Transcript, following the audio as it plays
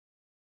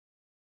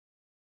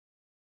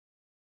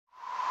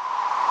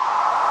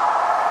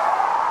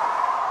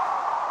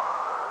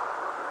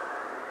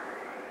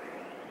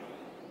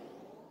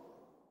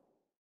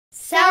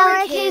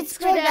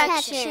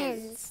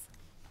Productions.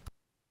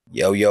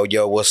 Yo, yo,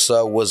 yo, what's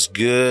up? What's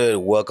good?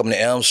 Welcome to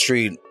Elm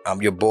Street.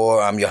 I'm your boy.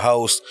 I'm your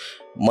host,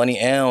 Money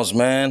Elms,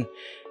 man.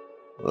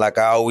 Like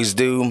I always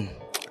do,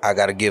 I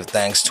got to give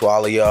thanks to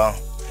all of y'all,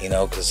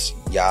 because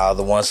y'all are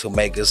the ones who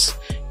make us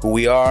who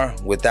we are.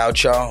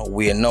 Without y'all,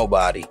 we are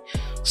nobody.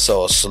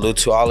 So salute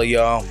to all of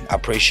y'all. I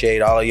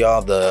appreciate all of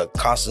y'all, the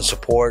constant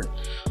support,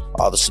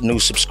 all the new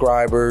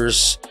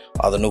subscribers,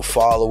 all the new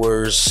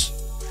followers,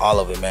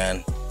 all of it,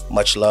 man.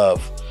 Much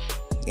love.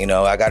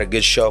 I got a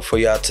good show for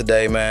y'all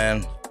today,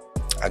 man.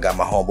 I got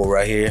my homeboy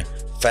right here,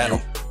 Fathom.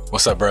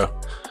 What's up, bro?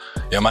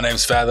 Yeah, my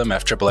name's Fathom,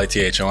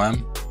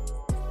 FAAATHOM.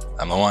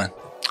 I'm the one.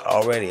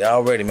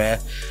 Already, man.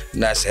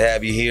 Nice to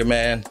have you here,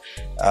 man.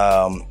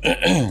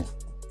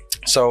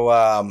 So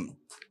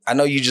I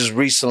know you just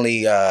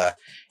recently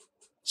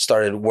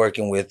started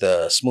working with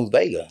Smooth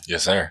Vega.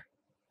 Yes, sir.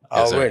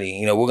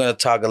 Already. We're going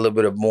to talk a little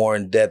bit more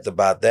in depth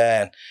about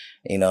that,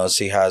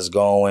 see how it's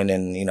going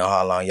and,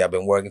 how long y'all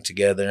been working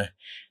together.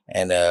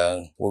 And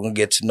we're going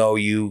to get to know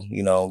you,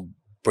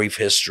 brief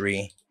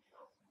history,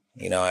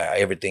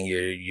 everything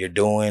you're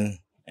doing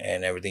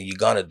and everything you're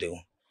going to do.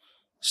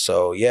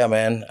 So, yeah,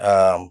 man,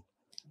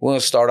 we're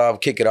going to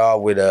kick it off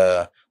with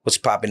what's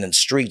popping in the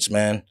streets,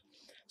 man.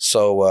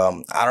 So,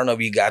 I don't know if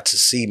you got to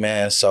see,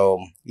 man.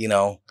 So,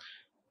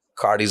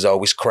 Cardi's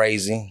always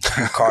crazy.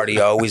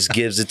 Cardi always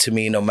gives it to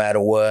me no matter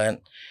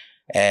what.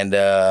 And,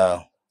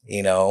 and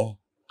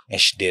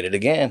she did it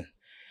again.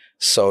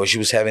 So she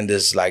was having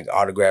this like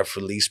autograph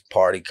release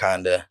party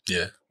kind of.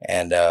 Yeah.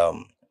 And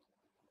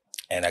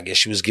I guess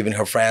she was giving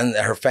her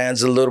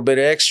fans a little bit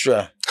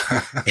extra.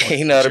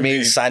 You know what I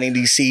mean? Signing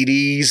these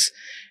CDs,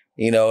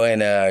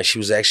 and she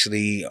was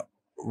actually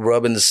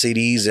rubbing the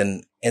CDs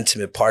in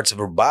intimate parts of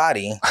her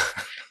body,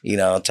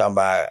 talking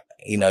about,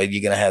 you're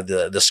going to have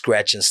the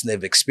scratch and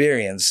sniff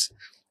experience.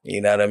 You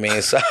know what I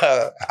mean? So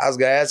I was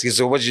going to ask you,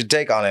 so what's your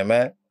take on it,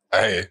 man?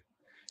 Hey,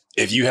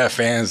 if you have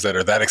fans that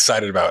are that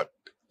excited about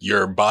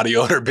your body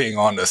odor being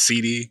on the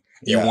CD,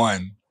 you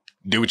won.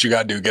 Do what you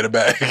got to do. Get it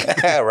back.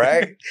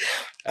 Right?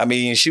 I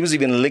mean, she was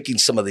even licking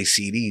some of these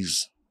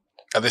CDs.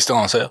 Are they still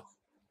on sale?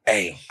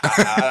 Hey,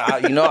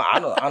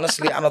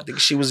 honestly, I don't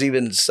think she was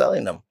even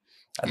selling them.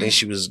 I think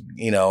she was,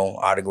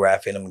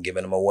 autographing them and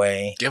giving them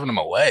away. Giving them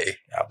away?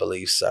 I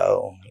believe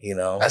so.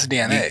 That's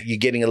DNA. You're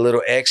getting a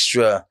little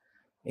extra,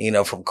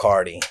 from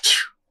Cardi.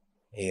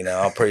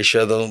 I'm pretty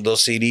sure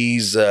those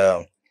CDs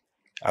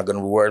are going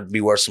to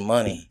be worth some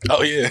money.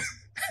 Oh, yeah.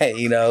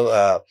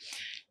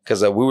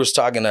 Because we was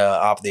talking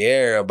off the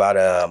air about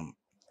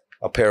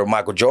a pair of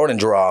Michael Jordan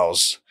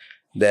draws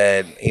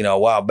that, a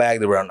while back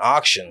they were on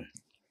auction,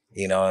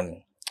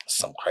 and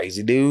some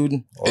crazy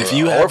dude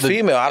or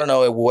female. I don't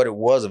know what it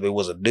was, if it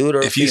was a dude or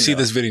a female. If you see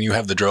this video and you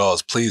have the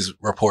draws, please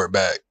report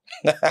back.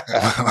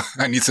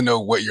 I need to know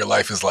what your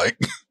life is like.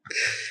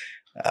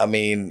 I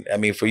mean,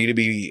 for you to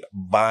be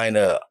buying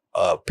a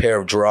pair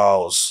of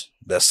draws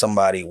that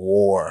somebody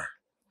wore,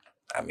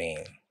 I mean,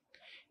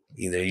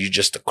 either you're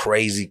just a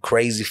crazy,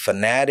 crazy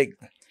fanatic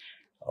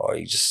or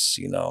you just,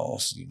 you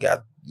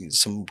got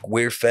some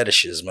weird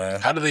fetishes,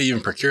 man. How do they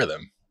even procure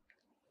them?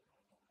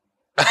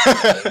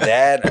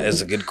 That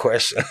is a good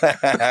question.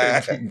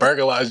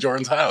 Burglarized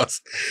Jordan's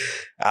house.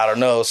 I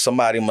don't know.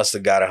 Somebody must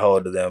have got a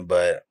hold of them,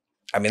 but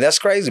I mean, that's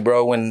crazy,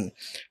 bro.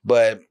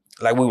 But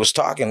like we was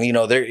talking,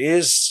 there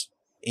is,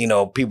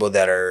 people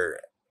that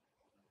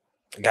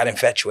got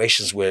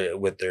infatuations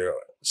with their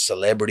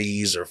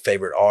celebrities or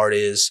favorite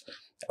artists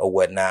or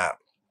whatnot,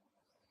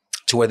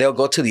 to where they'll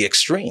go to the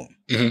extreme.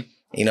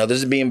 Mm-hmm.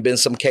 There's been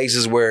some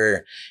cases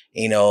where,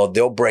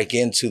 they'll break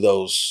into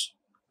those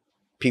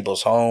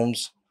people's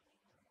homes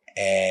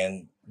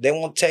and they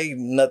won't take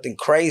nothing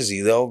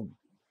crazy. They'll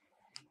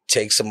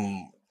take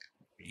some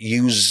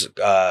used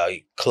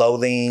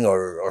clothing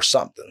or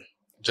something.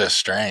 Just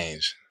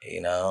strange.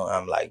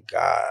 I'm like,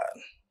 God,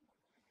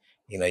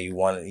 you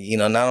want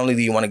to, not only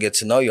do you want to get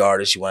to know your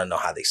artists, you want to know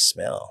how they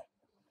smell.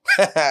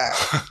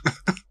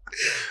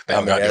 They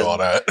don't got to do all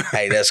that.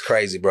 Hey, that's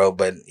crazy, bro.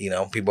 But,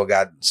 people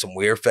got some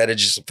weird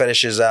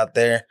fetishes out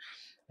there,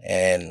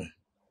 and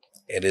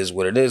it is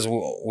what it is.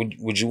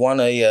 Would you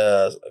want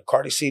a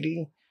Cardi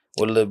CD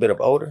with a little bit of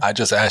odor? I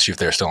just asked you if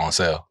they're still on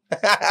sale.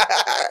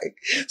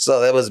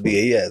 So that must be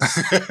a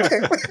yes.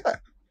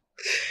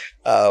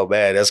 Oh,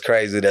 man, that's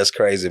crazy. That's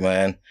crazy,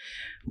 man.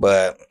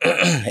 But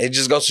it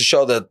just goes to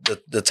show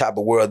the type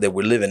of world that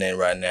we're living in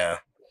right now,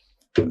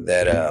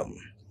 that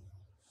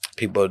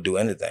people do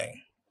anything.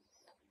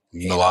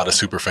 A lot of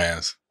super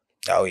fans.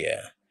 Oh,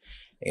 yeah.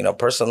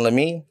 Personally,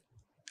 me,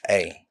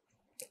 hey,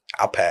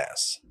 I'll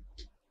pass.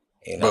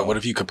 But what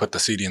if you could put the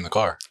CD in the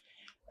car?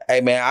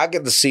 Hey, man, I'll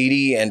get the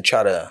CD and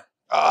try to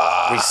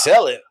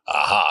resell it.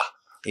 Aha.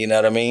 You know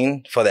what I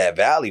mean? For that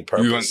value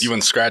purpose. You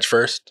wouldn't scratch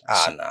first?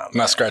 Nah. Man.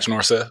 Not scratch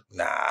nor sell?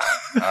 Nah.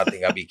 I don't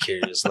think I'd be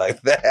curious like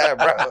that,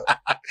 bro.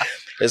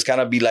 It's kind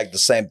of be like the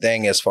same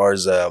thing as far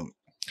as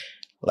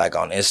like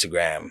on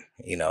Instagram,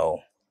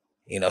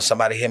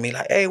 somebody hit me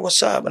like, hey,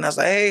 what's up? And I was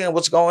like, hey,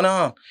 what's going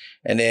on?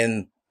 And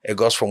then it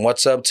goes from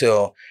what's up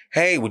till,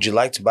 hey, would you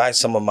like to buy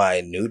some of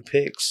my nude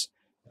pics?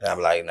 And I'm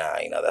like,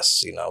 nah,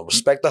 that's,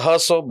 respect the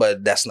hustle,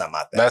 but that's not my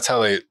thing. That's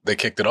how they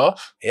kicked it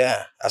off?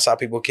 Yeah, that's how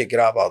people kick it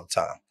off all the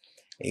time.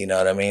 You know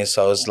what I mean?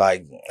 So it's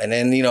like, and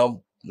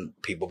then,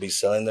 people be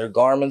selling their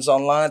garments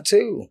online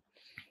too.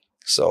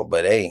 So,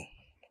 but hey,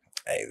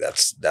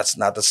 that's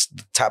not the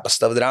type of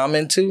stuff that I'm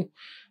into.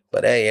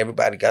 But hey,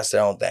 everybody got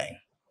their own thing.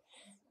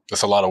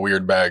 There's a lot of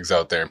weird bags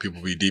out there and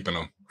people be deep in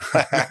them.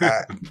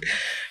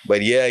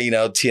 But yeah,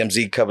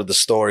 TMZ covered the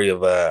story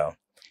of,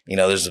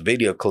 there's a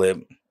video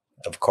clip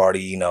of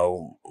Cardi,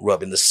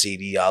 rubbing the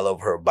CD all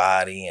over her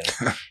body and,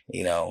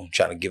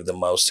 trying to give the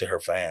most to her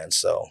fans.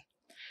 So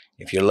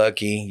if you're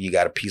lucky, you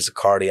got a piece of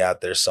Cardi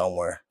out there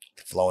somewhere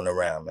floating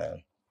around,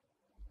 man.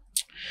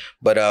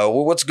 But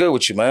what's good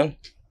with you, man?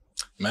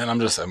 Man,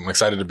 I'm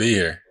excited to be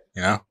here,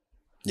 Yeah.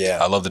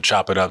 I love to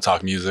chop it up,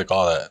 talk music,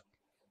 all that.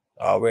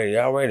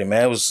 Already,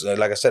 man. It was,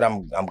 like I said,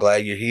 I'm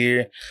glad you're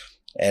here.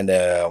 And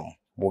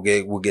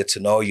we'll get to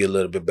know you a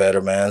little bit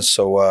better, man.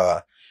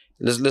 So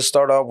let's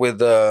start off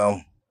with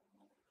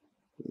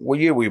what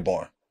year were you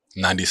born?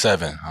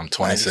 97. I'm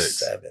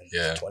 26. 97.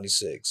 Yeah.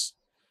 26.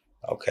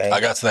 Okay.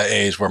 I got to that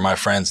age where my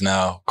friends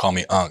now call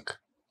me Unc.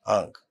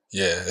 Unc.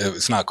 Yeah,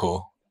 it's not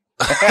cool.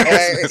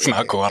 It's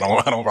not cool. I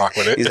don't rock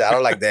with it. He said, I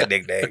don't like that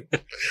nickname.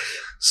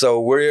 So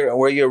where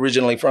are you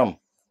originally from?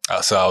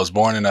 So I was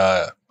born in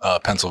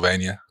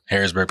Pennsylvania,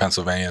 Harrisburg,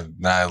 Pennsylvania.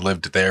 Then I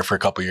lived there for a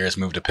couple of years,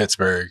 moved to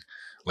Pittsburgh,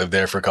 lived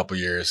there for a couple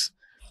of years,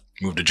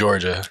 moved to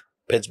Georgia.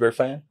 Pittsburgh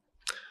fan?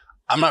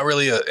 I'm not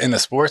really into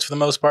sports for the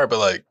most part, but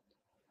like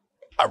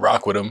I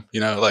rock with them.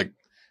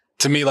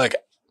 To me,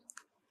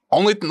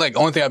 only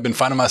thing I've been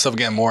finding myself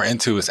getting more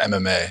into is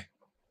MMA.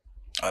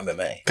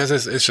 MMA. Because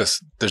it's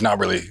just, there's not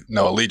really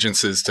no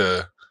allegiances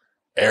to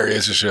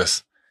areas. It's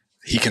just,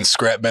 he can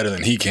scrap better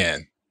than he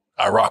can.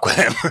 I rock with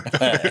him.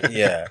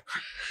 Yeah.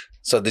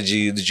 So did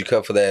you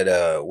cut for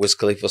that Wiz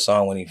Khalifa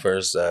song when he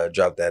first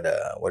dropped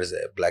that, what is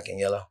it, Black and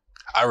Yellow?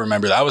 I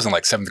remember that. I was in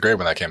 7th grade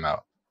when that came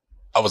out.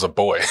 I was a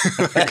boy.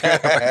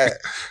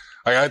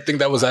 I think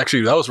that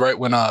was right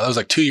when, that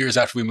was 2 years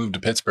after we moved to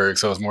Pittsburgh.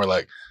 So it was more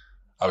like,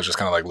 I was just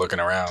kind of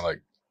looking around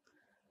like,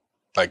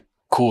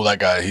 cool, that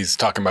guy, he's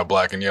talking about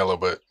black and yellow,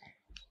 but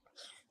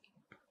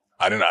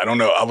I don't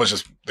know.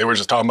 They were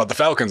just talking about the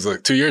Falcons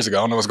 2 years ago.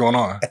 I don't know what's going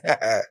on.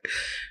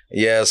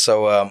 Yeah.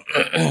 So,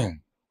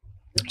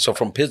 so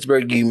from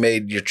Pittsburgh, you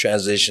made your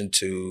transition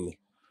to,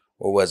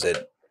 what was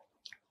it?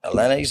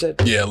 Atlanta, you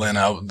said? Yeah, Atlanta.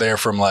 I was there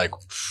from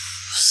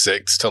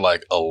 6 to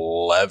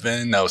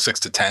 11. No, 6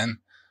 to 10,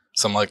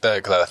 something like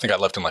that. Cause I think I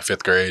left in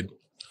 5th grade.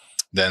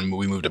 Then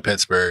we moved to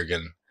Pittsburgh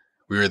and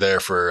we were there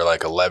for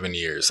 11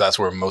 years. That's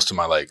where most of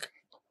my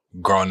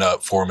growing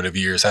up formative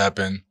years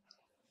happened.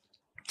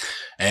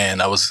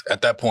 And I was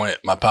at that point,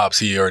 my pops,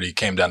 he already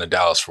came down to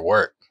Dallas for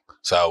work.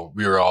 So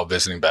we were all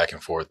visiting back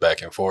and forth.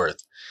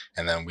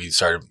 And then we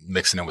started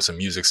mixing in with some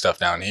music stuff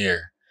down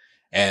here.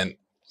 And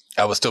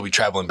I would still be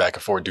traveling back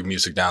and forth, do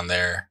music down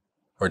there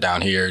or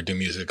down here, do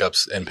music up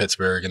in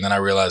Pittsburgh. And then I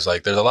realized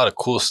there's a lot of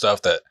cool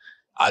stuff that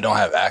I don't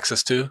have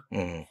access to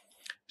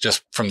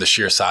just from the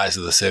sheer size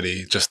of the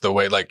city, just the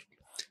way like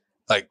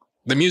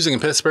the music in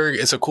Pittsburgh,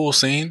 it's a cool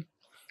scene,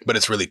 but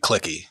it's really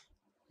cliquey.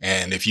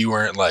 And if you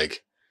weren't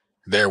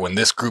there when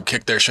this group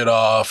kicked their shit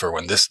off or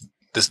when this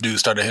dude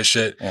started his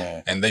shit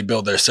and they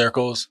build their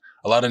circles,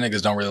 a lot of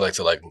niggas don't really like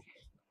to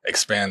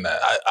expand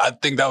that. I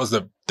think that was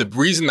the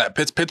reason that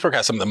Pittsburgh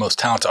has some of the most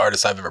talented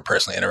artists I've ever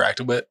personally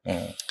interacted with.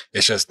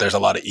 It's just there's a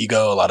lot of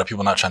ego, a lot of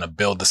people not trying to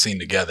build the scene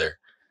together.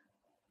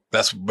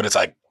 But it's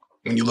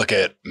when you look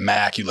at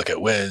Mac, you look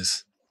at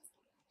Wiz,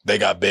 they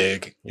got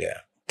big,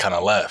 kind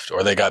of left,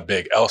 or they got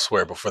big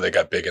elsewhere before they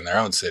got big in their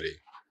own city.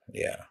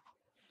 Yeah.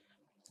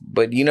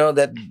 But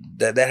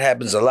that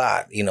happens a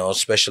lot,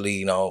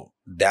 especially,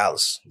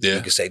 Dallas. Yeah.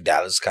 You could say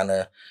Dallas kind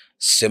of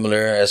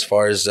similar as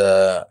far as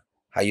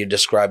how you're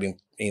describing,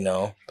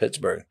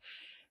 Pittsburgh.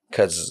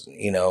 Because,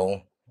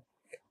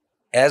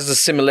 as the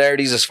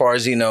similarities as far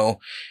as,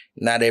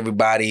 not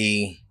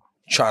everybody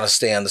trying to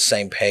stay on the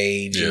same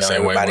page. Yeah,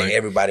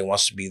 everybody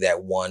wants to be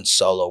that one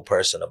solo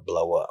person to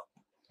blow up.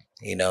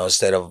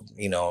 Instead of,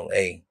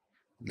 hey,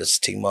 let's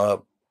team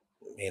up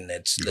and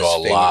let's go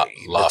a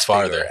lot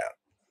farther.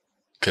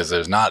 Because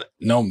there's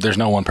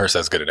no one person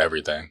that's good at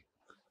everything.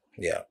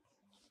 Yeah.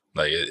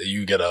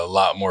 You get a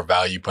lot more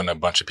value putting a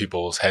bunch of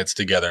people's heads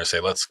together and say,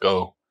 let's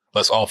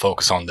all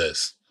focus on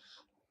this.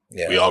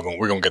 Yeah.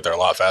 We're going to get there a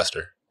lot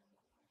faster.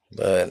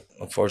 But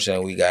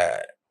unfortunately, we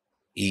got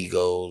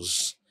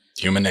egos.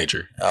 Human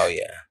nature. Oh,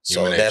 yeah.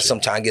 So that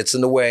sometimes gets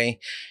in the way.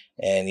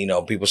 And,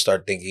 people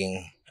start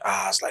thinking,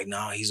 it's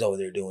no, he's over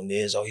there doing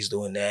this. Oh, he's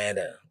doing that.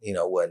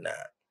 Whatnot.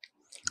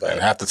 But,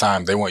 and half the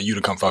time, they want you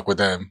to come fuck with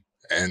them.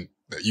 And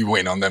you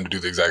waiting on them to do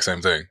the exact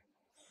same thing.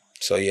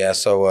 So, yeah.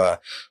 So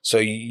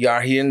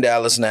y'all here in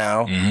Dallas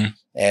now. Mm-hmm.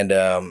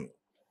 And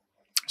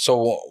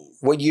so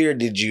what year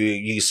did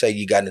you say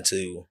you got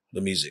into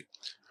the music?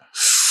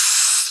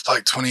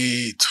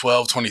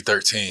 2012,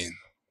 2013.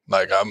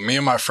 Me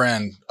and my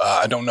friend,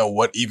 I don't know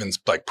what even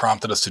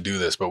prompted us to do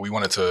this, but we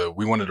wanted to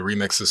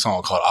remix this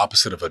song called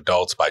 "Opposite of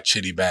Adults" by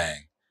Chitty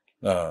Bang.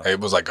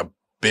 It was a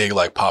big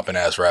like poppin'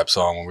 ass rap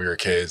song when we were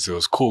kids. It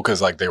was cool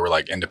because like they were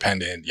like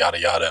independent, yada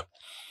yada.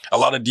 A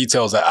lot of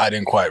details that I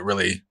didn't quite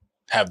really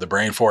have the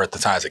brain for at the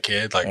time as a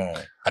kid. Like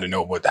I didn't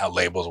know how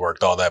labels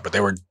worked, all that, but they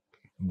were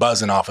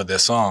buzzing off of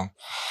this song.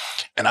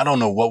 And I don't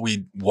know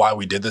why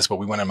we did this, but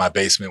we went in my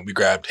basement. We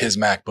grabbed his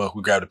MacBook.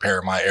 We grabbed a pair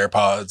of my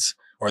AirPods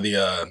or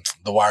the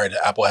wired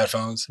Apple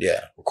headphones.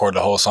 Yeah. Recorded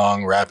the whole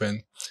song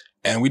rapping.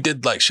 And we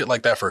did like shit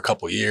like that for a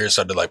couple of years.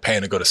 Started like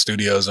paying to go to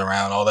studios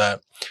around all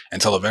that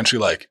until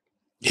eventually like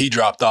he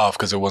dropped off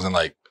because it wasn't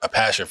like a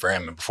passion for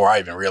him. And before I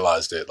even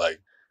realized it, like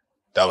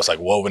that was like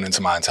woven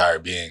into my entire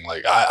being.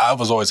 Like I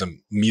was always a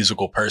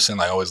musical person.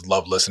 Like I always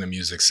loved listening to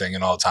music,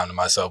 singing all the time to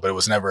myself, but it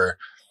was never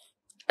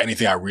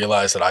anything I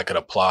realized that I could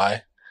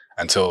apply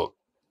until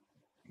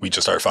we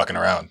just started fucking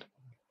around.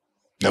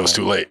 It was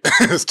too late.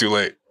 It was too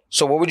late.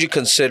 So what would you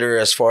consider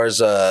as far as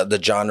the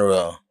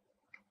genre?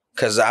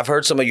 Because I've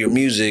heard some of your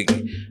music.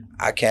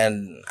 I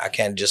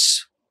can't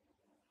just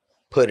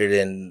put it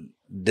in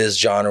this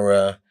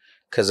genre.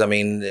 Because, I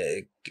mean,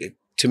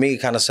 to me,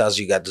 it kind of sounds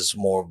you got this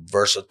more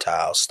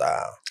versatile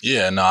style.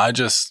 Yeah, no,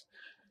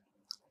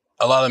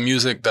 a lot of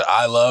music that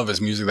I love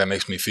is music that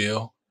makes me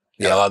feel.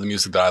 Yeah. And a lot of the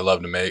music that I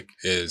love to make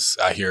is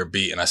I hear a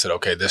beat and I said,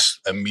 okay, this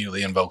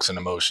immediately invokes an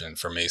emotion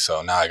for me.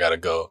 So now I got to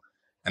go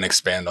and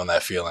expand on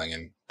that feeling.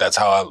 And that's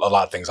how a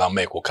lot of things I'll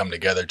make will come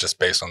together just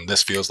based on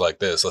this feels like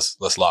this.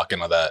 Let's lock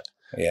into that.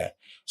 Yeah.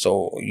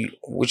 So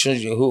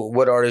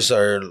what artists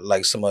are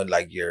like some of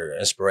like your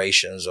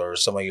inspirations or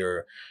some of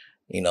your,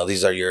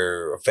 these are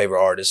your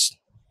favorite artists?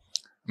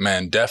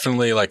 Man,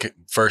 definitely like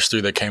first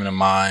three that came to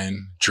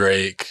mind,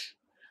 Drake,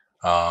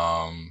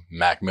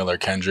 Mac Miller,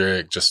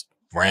 Kendrick, just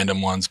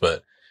random ones.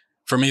 But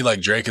for me,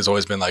 like Drake has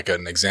always been like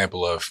an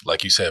example of,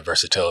 like you said,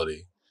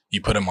 versatility.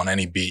 You put him on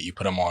any beat, you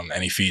put him on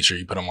any feature,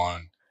 you put him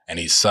on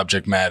any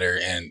subject matter,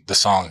 and the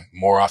song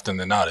more often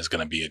than not is going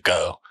to be a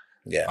go.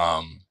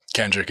 Yeah.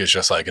 Kendrick is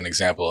just like an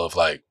example of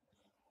like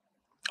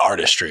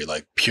artistry,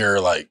 like pure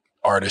like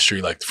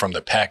artistry, like from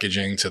the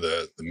packaging to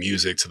the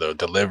music to the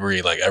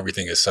delivery, like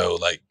everything is so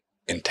like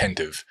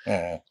intentive.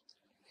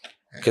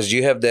 Because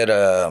you have that,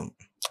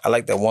 I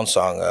like that one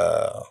song,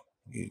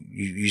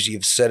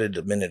 you've said it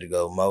a minute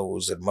ago,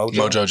 was it Mojo?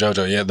 Mojo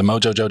Jojo, yeah. The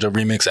Mojo Jojo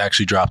remix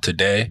actually dropped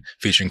today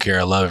featuring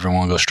Kierra Luv.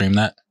 Everyone go stream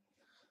that.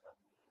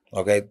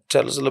 Okay,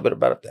 tell us a little bit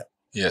about that.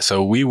 Yeah,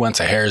 so we went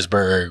to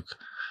Harrisburg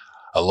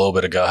a little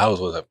bit ago. How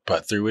was it?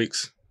 About 3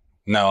 weeks?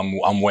 No,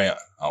 I'm way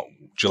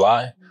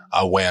July.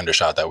 I way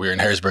undershot that. We were in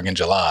Harrisburg in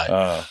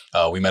July.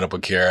 We met up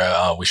with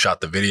Kierra. We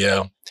shot the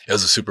video. It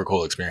was a super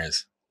cool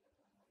experience.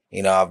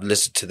 I've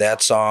listened to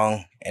that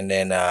song, and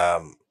then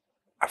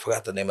I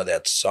forgot the name of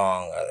that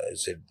song.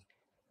 Is it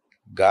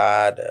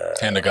God?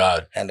 Hand of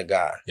God. Hand of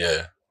God.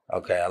 Yeah.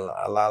 Okay,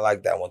 I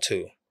like that one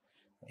too.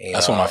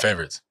 That's one of my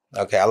favorites.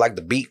 Okay, I like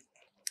the beat.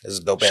 It's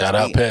a dope ass beat. Shout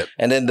out Pip.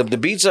 And then the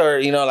beats are,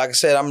 like I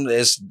said,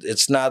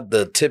 it's not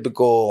the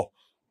typical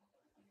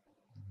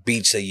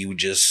beats that you would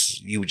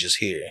just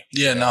hear.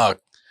 Yeah, no.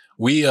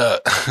 We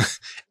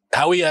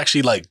how we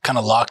actually like kind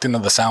of locked into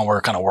the sound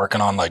we're kind of working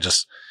on, like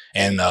just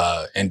and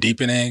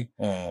deepening.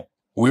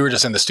 We were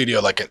just in the studio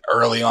like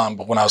early on,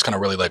 but when I was kind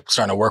of really like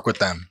starting to work with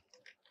them.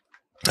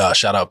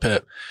 Shout out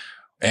Pip.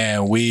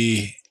 And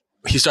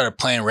he started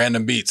playing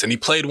random beats, and he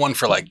played one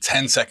for like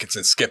 10 seconds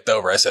and skipped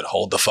over. I said,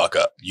 hold the fuck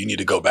up. You need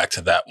to go back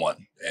to that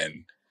one.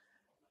 And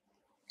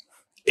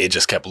it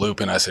just kept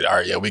looping. I said, all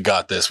right, yeah, we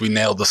got this. We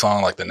nailed the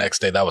song like the next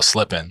day. That was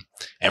slipping.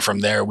 And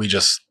from there, we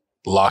just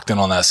locked in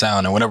on that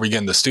sound. And whenever we get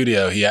in the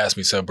studio, he asked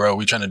me, so bro,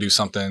 we trying to do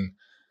something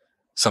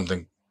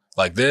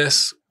like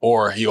this?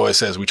 Or he always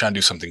says, we trying to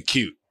do something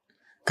cute.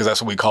 Because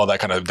that's what we call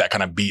that kind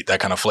of beat, that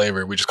kind of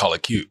flavor. We just call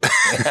it cute.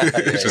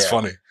 It's just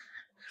funny.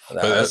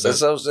 No,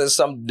 it's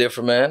something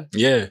different, man.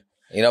 Yeah.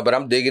 But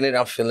I'm digging it.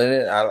 I'm feeling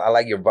it. I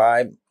like your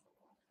vibe.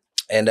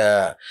 And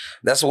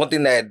that's one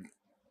thing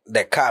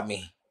that caught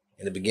me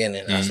in the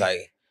beginning. I was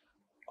like,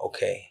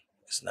 okay,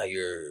 it's not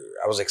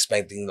I was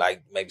expecting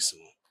like maybe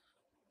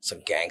some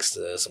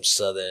gangster, some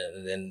southern,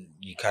 and then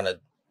you kind of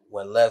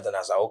went left, and I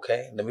was like,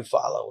 okay, let me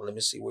follow. Let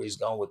me see where he's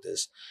going with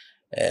this.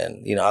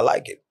 And, I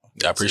like it.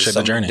 I appreciate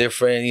the journey.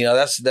 Different,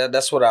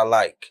 that's what I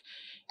like.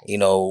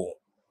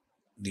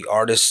 The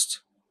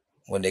artist,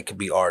 when they could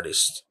be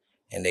artists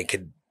and they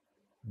could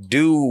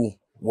do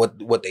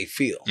what they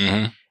feel,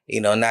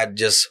 not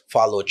just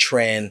follow a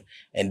trend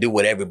and do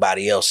what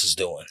everybody else is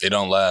doing. It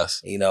don't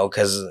last.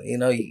 Because, you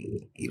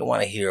don't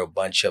want to hear a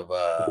bunch of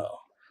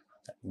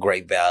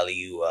great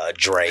value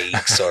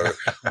Drakes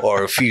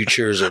or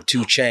Futures or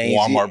 2 Chainz.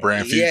 Walmart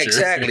brand Future. Yeah,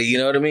 exactly. You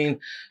know what I mean?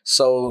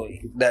 So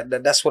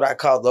that's what I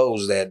call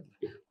those that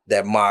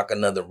mock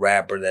another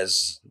rapper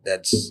that's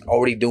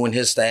already doing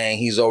his thing.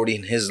 He's already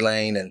in his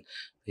lane, and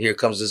here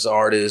comes this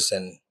artist,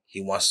 and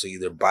he wants to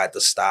either bite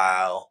the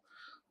style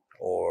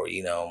or,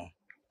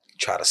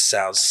 try to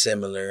sound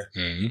similar.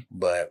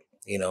 But,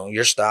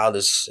 your style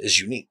is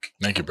unique.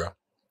 Thank you, bro.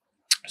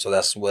 So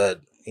that's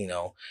what,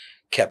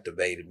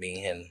 captivated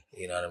me, and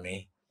you know what I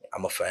mean?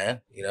 I'm a fan,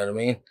 you know what I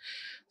mean?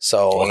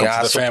 So welcome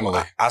to the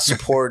family. I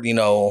support,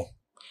 all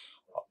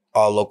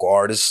local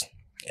artists.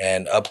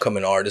 and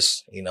upcoming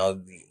artists, you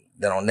know,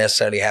 they don't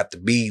necessarily have to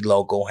be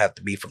local, have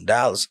to be from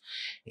Dallas,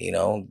 you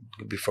know,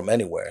 could be from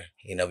anywhere.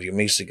 You know, if your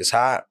music is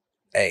hot,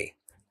 hey,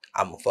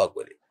 I'm gonna fuck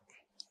with it.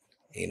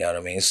 You know what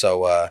I mean?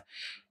 So,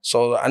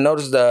 so I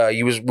noticed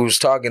we was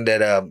talking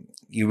that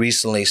you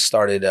recently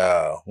started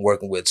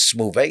working with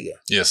Smooth Vega.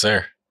 Yes,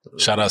 sir.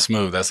 Shout out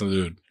Smooth. That's the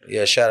dude.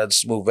 Yeah, shout out to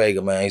Smooth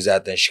Vega, man. He's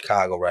out there in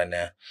Chicago right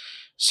now.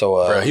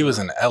 So, bro, he was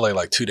in LA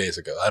like 2 days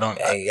ago.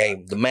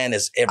 Hey, the man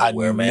is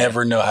everywhere, man. I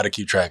never know how to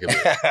keep track of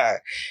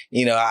it.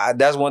 You know,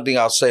 that's one thing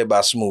I'll say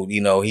about Smooth.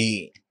 You know,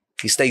 he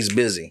stays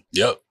busy.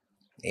 Yep.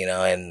 You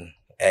know, and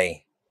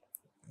hey,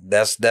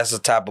 that's the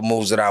type of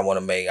moves that I want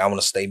to make. I want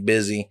to stay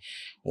busy.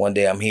 One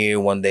day I'm here,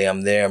 one day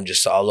I'm there. I'm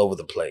just all over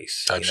the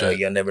place. You know,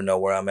 you'll never know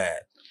where I'm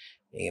at.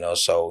 You know,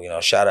 so, you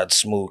know, shout out to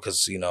Smooth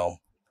because, you know,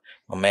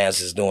 my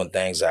man's is doing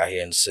things out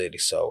here in the city.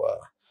 So,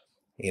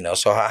 you know,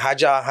 so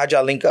how'd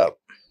y'all link up?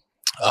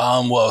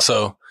 Well,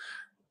 so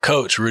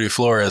Coach Rudy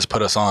Flores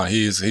put us on.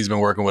 He's been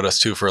working with us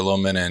too for a little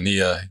minute, and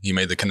he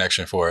made the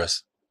connection for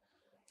us.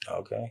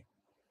 Okay.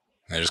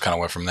 And it just kind of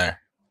went from there.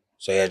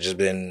 So you had just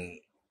been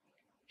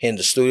in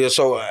the studio.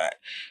 So,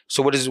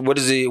 so what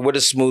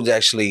is Smooth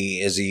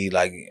actually? Is he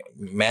like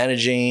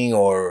managing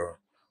or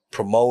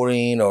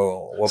promoting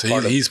or what?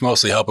 So he's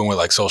mostly helping with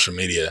like social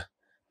media.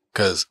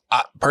 Because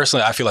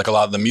personally, I feel like a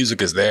lot of the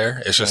music is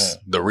there. It's just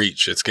the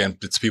reach. It's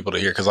people to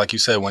hear. Because like you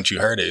said, once you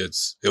heard it,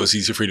 it was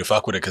easy for you to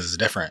fuck with it because it's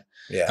different.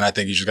 Yeah. And I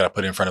think you just got to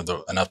put it in front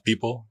of enough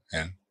people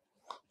and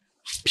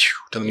to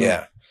the moon.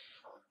 Yeah.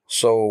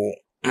 So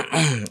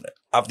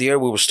off the air,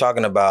 we was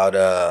talking about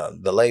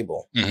the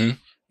label. Mm-hmm.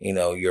 You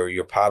know,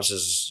 your pops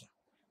is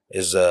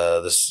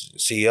the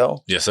CEO.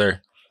 Yes, sir.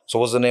 So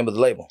what's the name of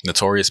the label?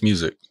 Notorious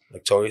Music.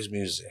 Notorious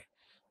Music.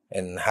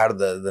 And how did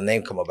the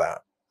name come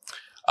about?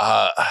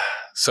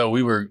 So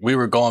we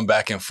were going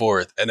back and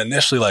forth, and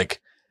initially,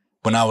 like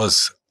when I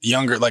was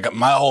younger, like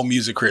my whole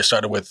music career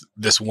started with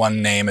this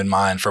one name in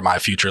mind for my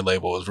future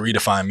label. It was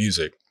Redefine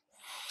Music.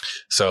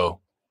 So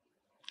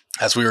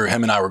as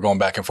him and I were going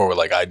back and forth with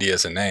like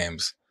ideas and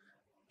names,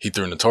 he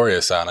threw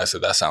Notorious out, and I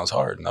said that sounds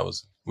hard, and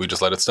we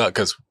just let it stuck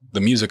because the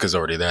music is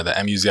already there. The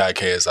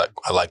MUZIK is like,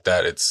 I like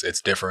that.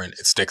 It's different.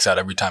 It sticks out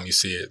every time you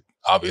see it.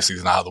 Obviously,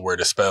 it's not how the word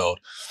is spelled,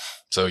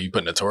 so you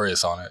put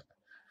Notorious on it.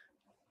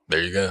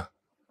 There you go.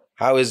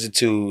 How is it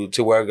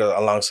to work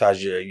alongside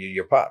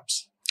your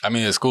pops? I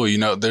mean, it's cool. You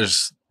know,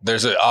 there's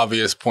an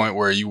obvious point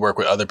where you work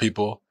with other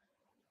people.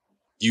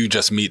 You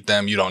just meet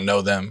them. You don't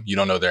know them. You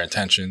don't know their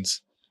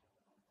intentions.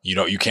 You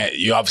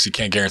obviously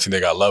can't guarantee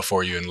they got love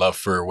for you and love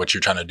for what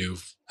you're trying to do.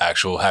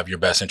 Have your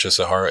best interests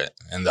at heart.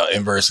 And the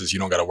inverse is you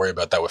don't got to worry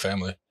about that with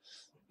family.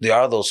 There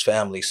are those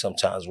families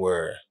sometimes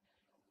where,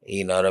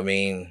 you know what I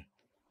mean?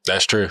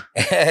 That's true.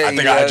 I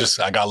think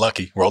I got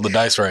lucky. Roll the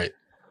dice right.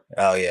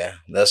 Oh yeah,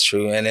 that's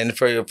true. And then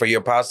for your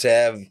pops to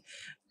have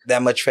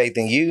that much faith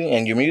in you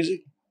and your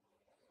music,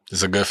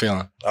 it's a good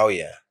feeling. Oh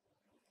yeah,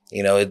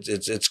 you know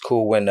it's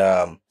cool when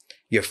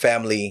your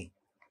family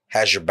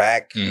has your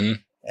back, mm-hmm.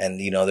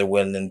 and you know they're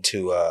willing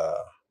to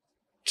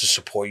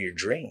support your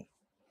dream.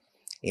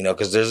 You know,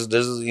 because there's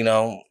you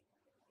know,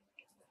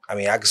 I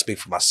mean I can speak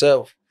for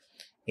myself.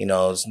 You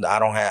know, I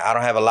don't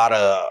have a lot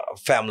of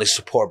family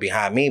support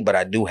behind me, but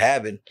I do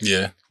have it.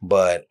 Yeah.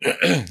 But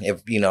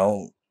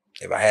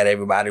if I had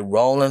everybody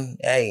rolling,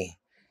 hey,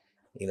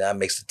 you know, that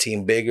makes the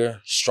team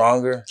bigger,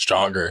 stronger.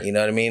 You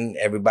know what I mean?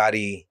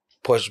 Everybody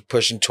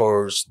pushing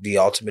towards the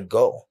ultimate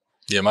goal.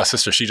 Yeah, my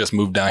sister, she just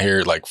moved down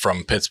here like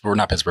from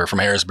from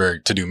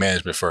Harrisburg to do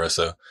management for us.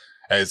 So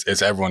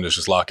it's everyone that's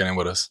just locking in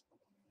with us.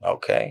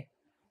 Okay.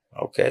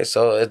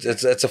 So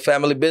it's a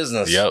family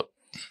business. Yep.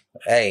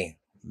 Hey,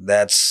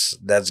 that's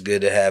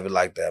good to have it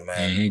like that,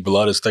 man. Mm-hmm.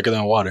 Blood is thicker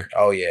than water.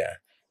 Oh yeah.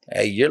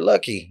 Hey, you're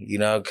lucky, you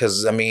know,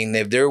 because, I mean,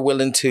 if they're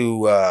willing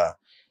to,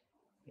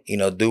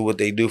 do what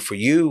they do for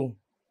you,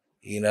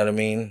 you know what I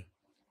mean?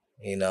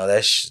 You know,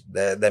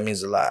 that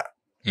means a lot.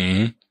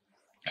 Mm-hmm.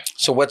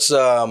 So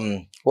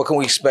what can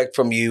we expect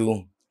from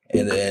you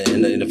in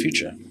the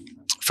future?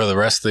 For the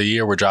rest of the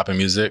year, we're dropping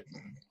music.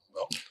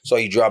 So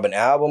you drop an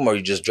album or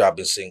you just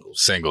dropping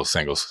singles? Singles.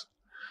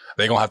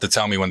 They're going to have to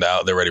tell me when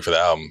they're ready for the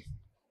album.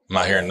 I'm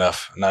not hearing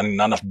enough. Not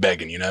enough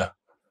begging, you know?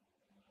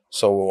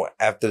 So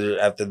after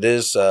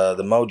this,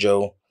 the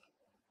Mojo,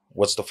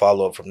 what's the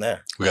follow-up from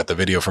there? We got the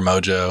video for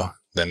Mojo.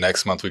 Then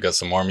next month we got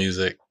some more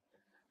music.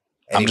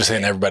 I'm just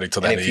hitting everybody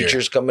till the end of the year. Any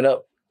features coming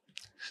up?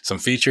 Some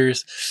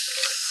features?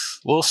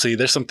 We'll see.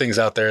 There's some things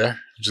out there.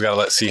 Just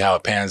got to see how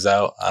it pans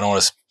out. I don't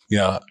want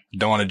to,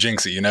 don't want to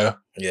jinx it, you know?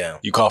 Yeah.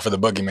 You call for the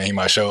boogeyman, he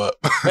might show up.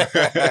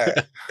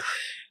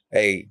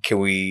 Hey, can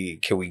we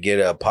get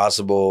a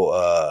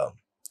possible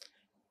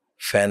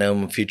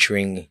Phantom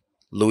featuring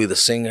Louis the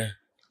Singer?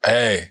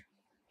 Hey,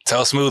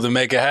 tell Smooth to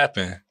make it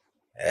happen.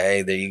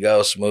 Hey, there you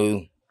go,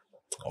 Smooth.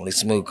 Only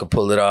Smooth could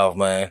pull it off,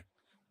 man.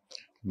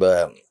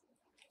 But,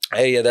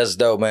 hey, yeah, that's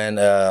dope, man.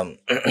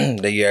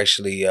 That you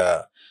actually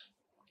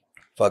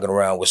fucking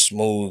around with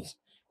Smooth.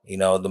 You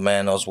know, the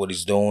man knows what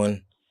he's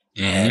doing.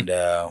 Mm-hmm. And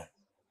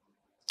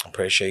I'm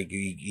pretty sure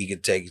he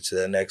could take you to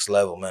the next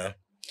level, man.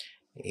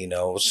 You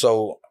know,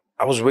 so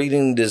I was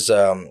reading this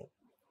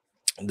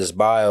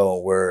bio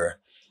where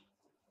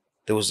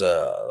there was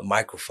a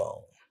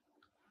microphone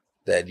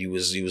that you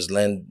was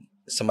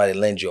somebody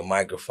lend you a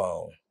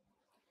microphone,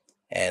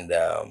 and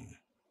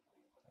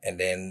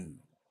then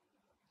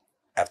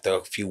after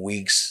a few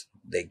weeks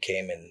they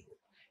came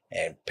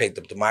and picked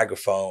up the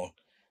microphone,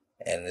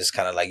 and it's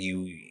kind of like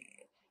you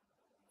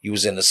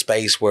was in a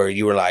space where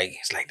you were like,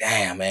 it's like,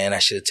 damn man, I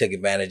should have taken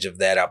advantage of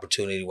that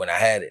opportunity when I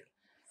had it.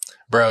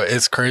 Bro,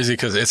 it's crazy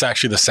because it's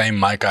actually the same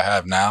mic I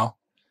have now.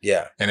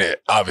 Yeah. And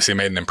it obviously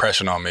made an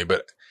impression on me,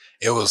 but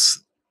it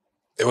was,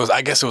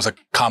 I guess it was a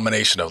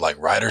combination of like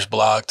writer's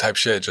block type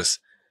shit. Just,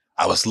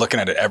 I was looking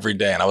at it every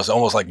day and I was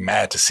almost like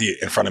mad to see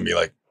it in front of me.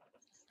 Like,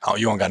 oh,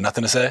 you don't got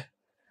nothing to say?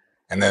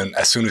 And then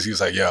as soon as he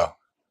was like, yo,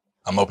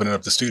 I'm opening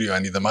up the studio, I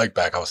need the mic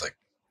back. I was like,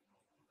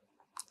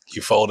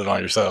 you folded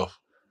on yourself.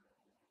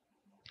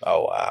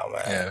 Oh, wow,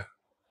 man. Yeah.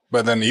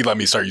 But then he let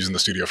me start using the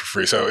studio for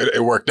free. So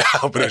it worked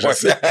out. But it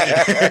was just,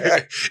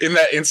 in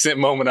that instant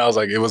moment, I was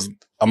like, it was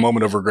a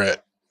moment of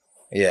regret.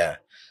 Yeah.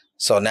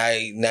 So now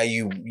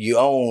you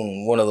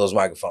own one of those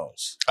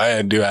microphones.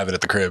 I do have it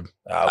at the crib.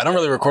 Okay. I don't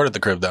really record at the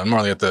crib though. I'm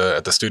normally at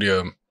the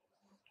studio.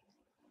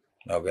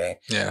 Okay.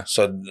 Yeah.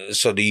 So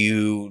do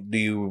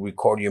you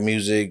record your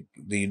music?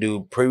 Do you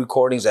do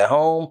pre-recordings at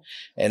home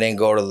and then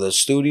go to the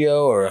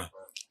studio, or?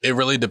 It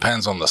really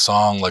depends on the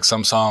song. Like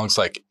some songs,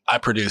 like I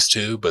produce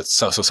too, but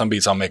so some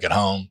beats I'll make at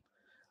home.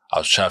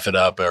 I'll chuff it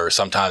up, or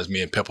sometimes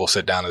me and Pip will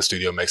sit down in the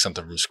studio, make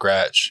something from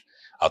scratch.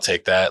 I'll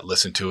take that,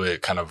 listen to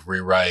it, kind of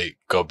rewrite,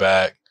 go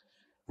back,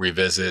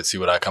 revisit, see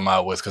what I come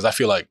out with. Because I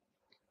feel like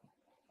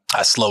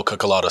I slow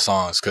cook a lot of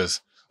songs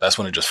because that's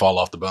when it just fall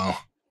off the bone.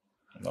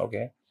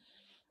 Okay.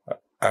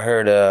 I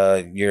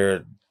heard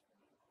you're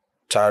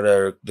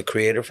Tyler, the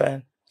Creator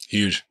fan?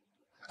 Huge.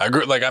 I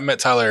met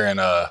Tyler in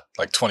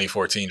like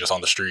 2014 just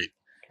on the street.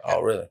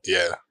 Oh, really?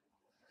 Yeah.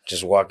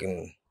 Just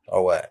walking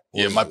or what?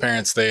 Yeah, my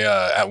parents, they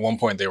at one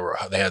point they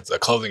had a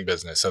clothing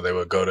business, so they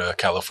would go to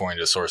California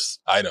to source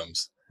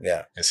items.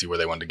 Yeah. And see where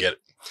they wanted to get it.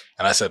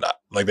 And I said,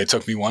 like, they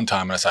took me one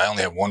time and I said, I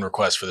only have one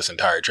request for this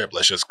entire trip.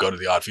 Let's just go to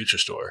the Odd Future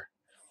store.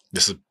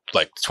 This is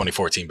like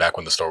 2014, back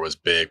when the store was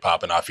big,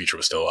 popping. Odd Future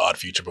was still Odd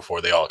Future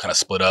before they all kind of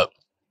split up.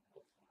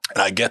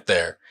 And I get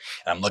there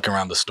and I'm looking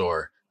around the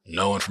store.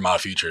 No one from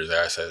Odd Future is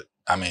there. I said,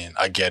 I mean,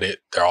 I get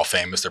it. They're all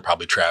famous. They're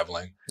probably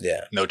traveling.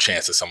 Yeah. No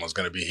chance that someone's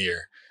going to be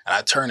here. And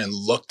I turn and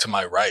look to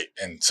my right,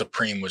 and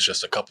Supreme was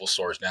just a couple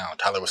stores down.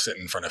 Tyler was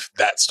sitting in front of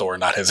that store,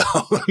 not his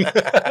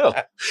own.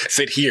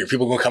 Sit here.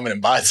 People going to come in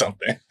and buy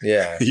something.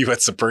 Yeah. You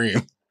at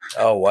Supreme.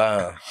 Oh,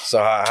 wow. So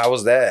how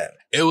was that?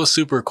 It was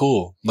super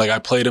cool. Like, I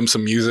played him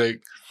some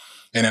music,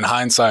 and in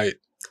hindsight,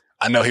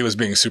 I know he was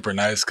being super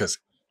nice because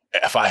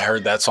if I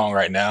heard that song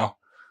right now,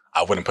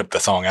 I wouldn't put the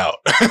song out,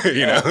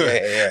 you know?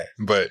 Yeah.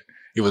 But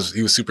he was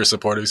super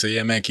supportive. He said,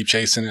 yeah, man, keep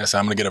chasing it. I said,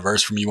 I'm going to get a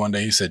verse from you one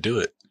day. He said, do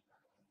it.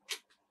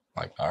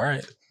 I'm like, all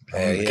right.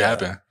 Make it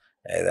happen.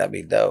 Hey, that'd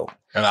be dope.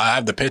 And I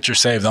have the picture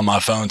saved on my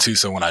phone too.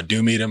 So when I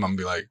do meet him, I'm going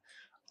to be like,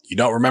 you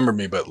don't remember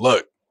me, but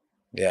look.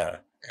 Yeah.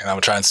 And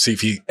I'm trying to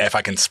see if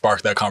I can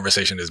spark that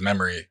conversation in his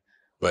memory.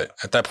 But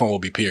at that point, we'll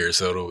be peers.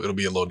 So it'll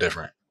be a little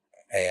different.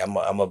 Hey,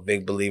 I'm a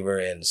big believer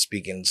in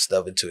speaking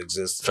stuff into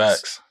existence.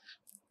 Facts.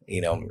 You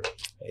know,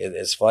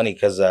 it's funny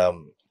because,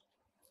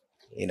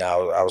 you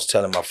know, I was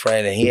telling my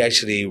friend, and he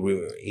actually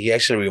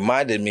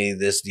reminded me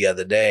this the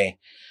other day.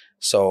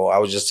 So I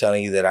was just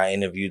telling you that I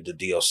interviewed the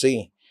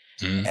DOC,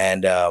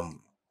 and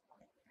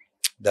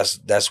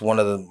that's one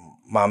of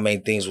my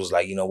main things was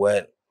like, you know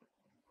what,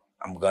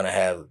 I'm gonna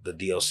have the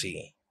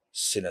DOC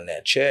sit in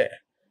that chair.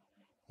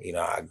 You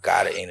know, I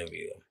gotta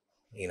interview him.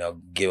 You know,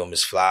 give him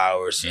his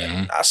flowers,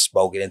 and I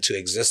spoke it into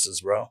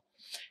existence, bro.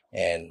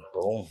 And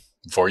boom,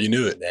 before you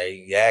knew it,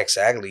 yeah,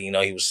 exactly. You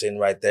know, he was sitting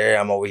right there.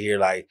 I'm over here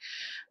like,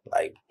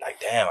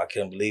 damn, I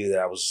couldn't believe that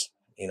I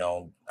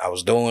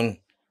was doing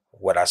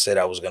what I said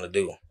I was gonna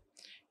do.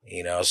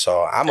 You know,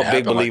 so I'm a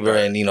big believer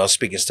in, you know,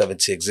 speaking stuff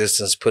into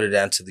existence, put it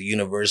out to the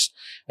universe,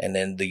 and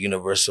then the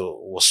universe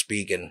will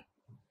speak and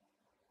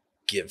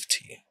give to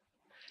you.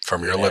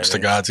 From your lips to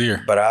God's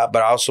ear. But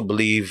I also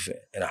believe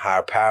in a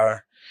higher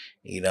power,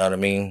 you know what I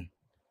mean?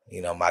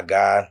 You know, my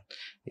God,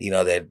 you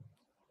know, that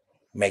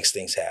makes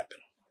things happen.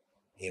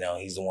 You know,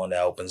 he's the one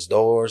that opens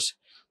doors.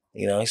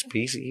 You know,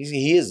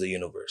 he is the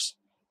universe.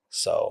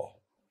 So,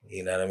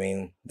 you know what I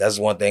mean? That's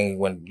one thing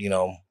when, you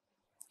know,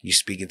 you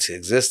speak into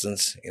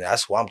existence, you know,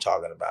 that's what I'm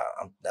talking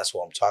about. That's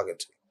what I'm talking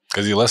to.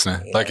 Because you're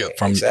listening. You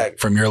know,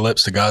 from your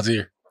lips to God's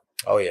ear.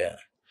 Oh, yeah.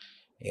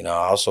 You know,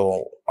 I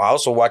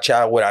also watch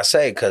out what I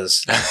say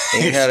because,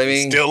 you know what I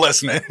mean? Still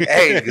listening.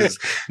 Hey, because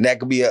that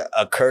could be a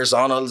curse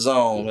on its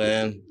own,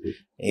 man.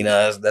 You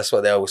know, that's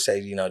what they always say,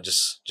 you know,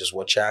 just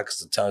watch out because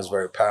the tongue is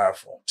very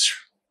powerful.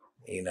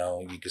 You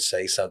know, you could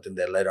say something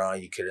that later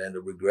on you could end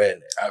up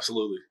regretting it.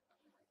 Absolutely.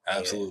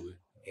 Absolutely.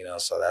 You know,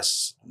 so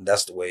that's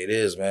the way it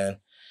is, man.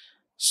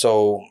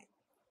 So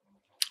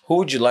who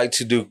would you like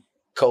to do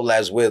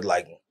collabs with,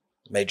 like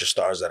major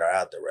stars that are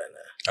out there right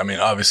now? I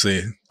mean,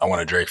 obviously, I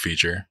want a Drake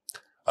feature.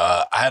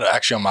 I had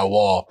actually on my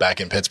wall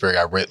back in Pittsburgh,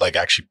 I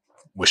actually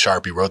with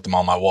Sharpie, wrote them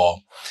on my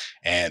wall.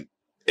 And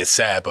it's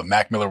sad, but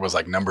Mac Miller was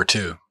like number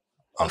 2.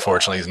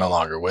 Unfortunately, he's no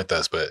longer with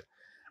us. But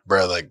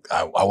bro, like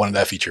I wanted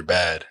that feature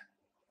bad.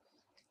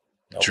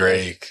 Okay.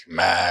 Drake,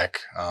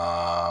 Mac,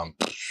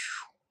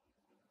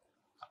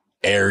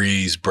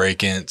 Aries,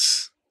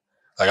 Break-Ins.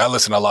 Like I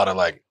listen to a lot of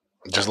like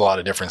just a lot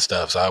of different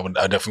stuff. So I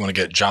definitely want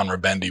to get genre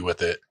bendy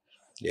with it.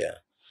 Yeah.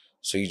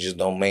 So you just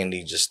don't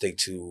mainly just stick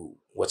to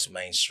what's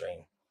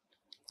mainstream.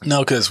 No,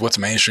 because what's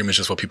mainstream is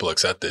just what people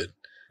accepted.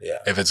 Yeah.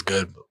 If it's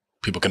good,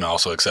 people can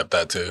also accept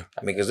that too.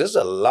 I mean, because there's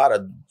a lot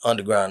of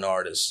underground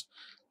artists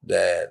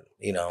that,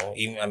 you know,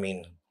 even, I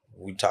mean,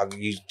 you talked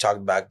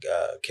about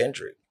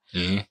Kendrick.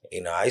 Mm-hmm.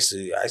 You know, I used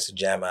to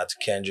jam out to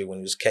Kendrick when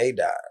he was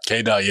K-Dot.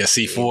 K-Dot, yeah,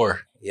 C4.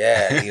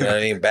 Yeah, you know what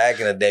I mean? Back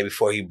in the day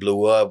before he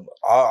blew up,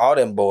 all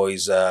them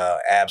boys,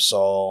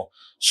 Absol,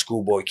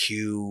 Schoolboy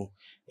Q,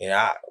 you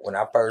know, when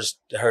I first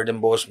heard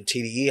them boys from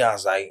TDE, I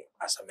was like,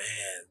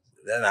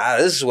 man,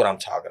 this is what I'm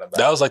talking about.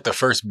 That was like the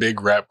first big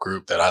rap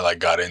group that I like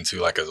got into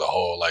like as a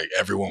whole. Like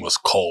everyone was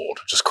cold,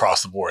 just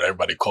across the board,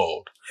 everybody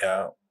cold.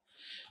 Yeah.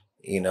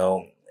 You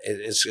know,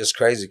 it's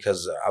crazy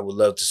because I would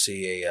love to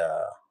see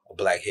a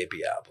Black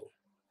Hippie album.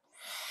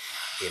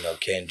 You know,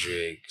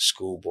 Kendrick,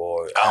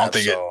 Schoolboy. I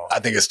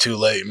think it's too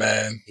late,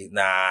 man.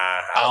 Nah,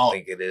 I don't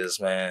think it is,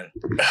 man.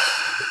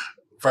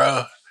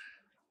 Bro,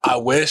 I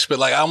wish, but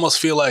like I almost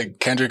feel like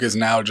Kendrick is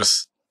now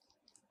just,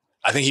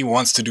 I think he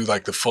wants to do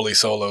like the fully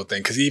solo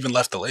thing because he even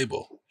left the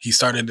label. He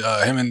started,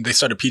 they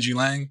started PG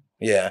Lang.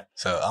 Yeah.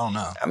 So I don't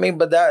know. I mean,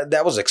 but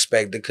that was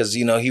expected because,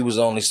 you know, he was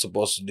only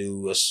supposed to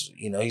do,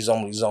 you know, he's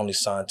only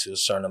signed to a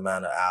certain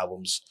amount of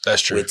albums.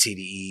 That's true. With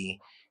TDE,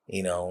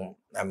 you know,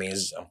 I mean,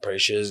 I'm pretty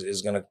sure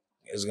it's gonna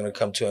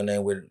come to an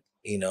end with,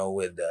 you know,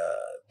 with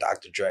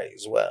Dr. Dre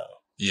as well.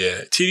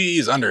 Yeah, TDE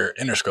is under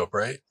Interscope,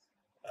 right?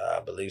 I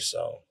believe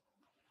so.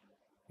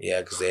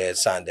 Yeah, because they had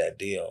signed that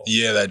deal.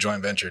 Yeah, that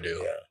joint venture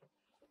deal. Yeah.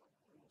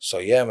 So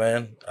yeah,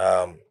 man,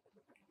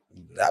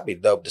 that'd be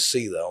dope to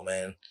see though,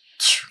 man.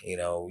 You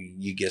know,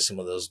 you get some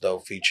of those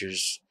dope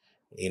features.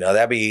 You know,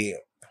 that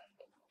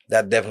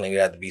definitely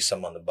got to be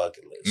something on the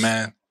bucket list.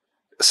 Man,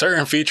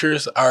 certain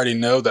features, I already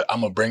know that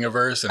I'm going to bring a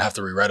verse and have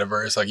to rewrite a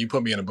verse. Like, you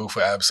put me in a booth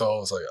with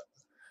Absol, it's like,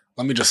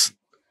 let me just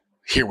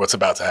hear what's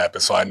about to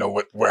happen so I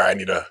know where I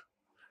need to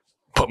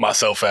put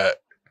myself at.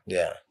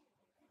 Yeah.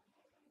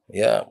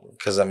 Yeah,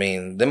 because, I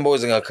mean, them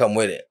boys are going to come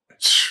with it.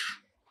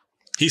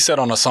 He said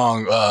on a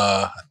song,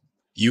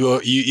 you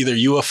either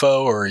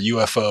UFO or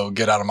UFO,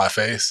 get out of my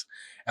face.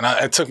 And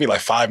it took me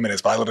like 5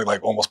 minutes, but I literally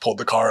like almost pulled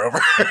the car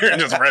over and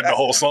just read the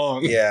whole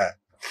song. Yeah.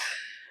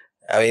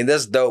 I mean,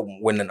 that's dope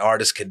when an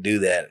artist could do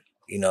that.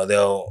 You know,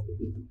 they'll,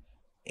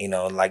 you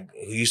know, like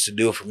who used to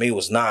do it for me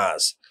was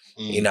Nas.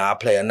 You know, I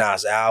play a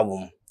Nas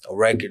album, a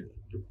record,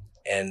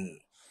 and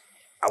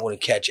I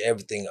wouldn't catch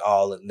everything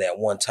all in that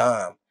one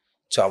time.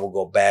 So I would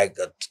go back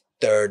a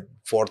third,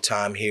 fourth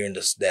time hearing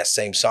that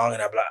same song,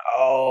 and I'd be like,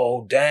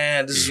 oh,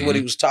 damn, this is what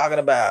he was talking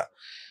about.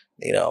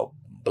 You know,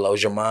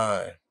 blows your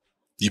mind.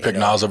 You pick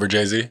Nas over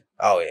Jay-Z?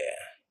 Oh, yeah.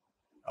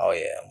 Oh,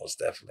 yeah, most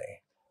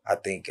definitely. I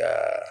think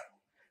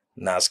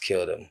Nas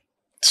killed him.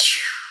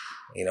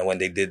 You know, when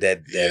they did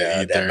that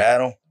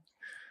battle.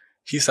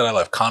 He said, I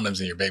left condoms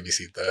in your baby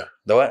seat, though.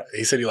 The what?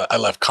 He said, I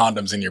left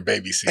condoms in your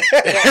baby seat.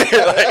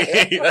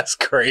 Like, that's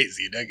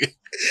crazy, nigga.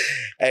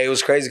 Hey, it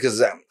was crazy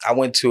because I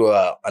went to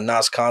a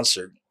Nas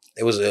concert.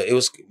 It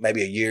was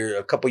maybe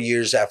a couple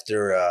years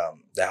after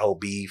that whole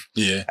beef.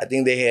 Yeah. I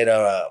think they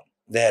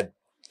had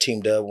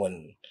teamed up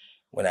when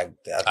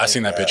I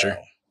seen that picture.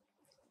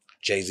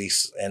 Jay-Z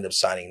ended up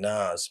signing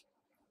Nas.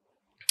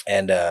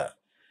 And,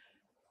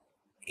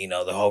 you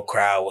know, the whole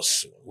crowd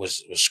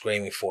was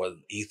screaming for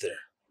Ether.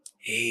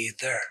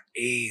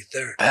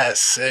 Ether.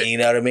 That's sick. You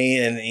know what I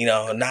mean? And, you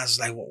know, Nas is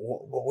like,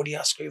 what are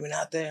y'all screaming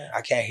out there?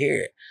 I can't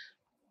hear it.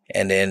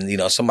 And then, you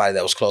know, somebody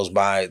that was close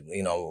by,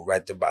 you know,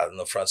 right there by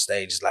the front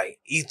stage is like,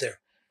 Ether.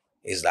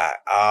 He's like,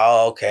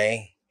 oh,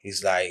 okay.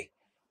 He's like,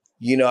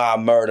 you know, I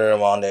murdered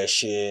him on that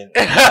shit.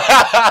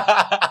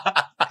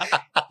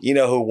 You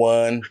know who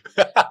won?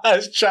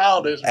 That's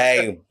childish.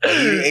 Hey,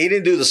 he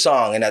didn't do the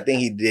song, and I think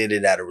he did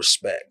it out of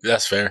respect.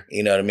 That's fair.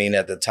 You know what I mean?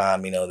 At the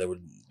time, you know, they were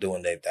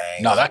doing their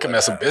thing. No, that can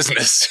mess up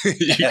business.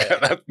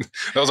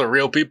 Those are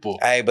real people.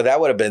 Hey, but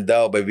that would have been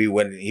dope if he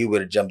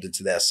would have jumped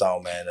into that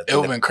song, man. It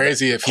would have been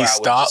crazy if he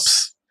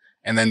stops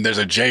and then there's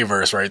a J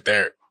verse right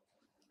there.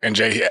 And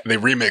they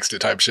remixed it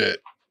type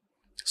shit.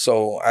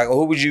 So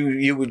who would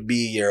you would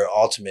be your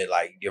ultimate,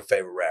 like your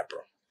favorite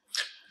rapper?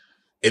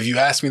 If you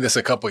asked me this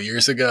a couple of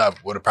years ago, I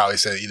would have probably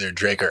said either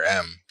Drake or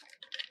M.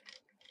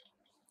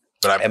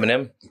 But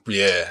Eminem?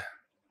 Yeah.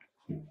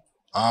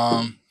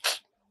 I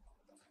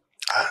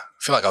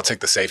feel like I'll take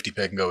the safety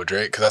pick and go with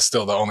Drake because that's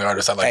still the only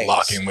artist I like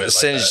locking with.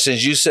 Since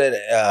you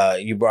said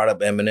you brought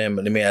up Eminem,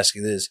 let me ask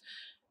you this: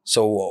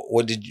 so,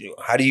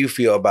 how do you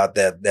feel about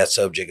that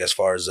subject as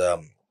far as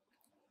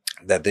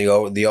that they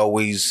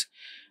always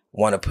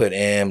want to put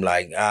M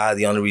like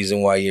the only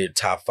reason why you're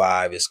top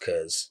 5 is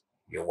because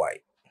you're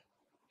white.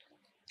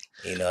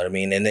 You know what I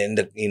mean? And then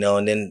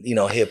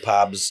hip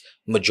hop's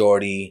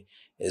majority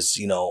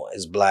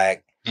is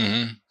black.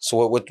 Mm-hmm.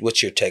 So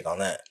what's your take on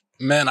that?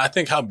 Man, I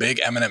think how big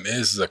Eminem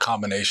is a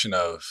combination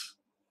of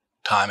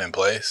time and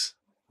place.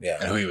 Yeah.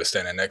 And who he was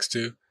standing next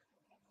to.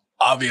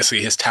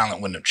 Obviously, his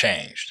talent wouldn't have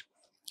changed.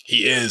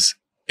 He is,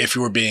 if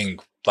you were being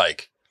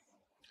like,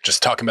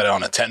 just talking about it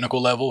on a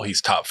technical level,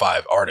 he's top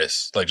 5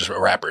 artists, like just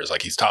rappers.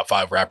 Like he's top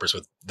 5 rappers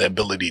with the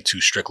ability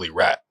to strictly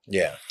rap.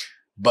 Yeah.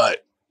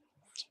 But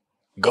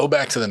go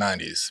back to the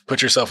 90s.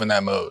 Put yourself in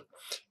that mode.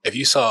 If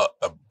you saw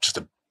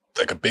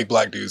a big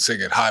black dude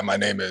singing, "Hi, my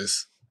name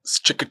is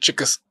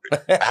Chicka,"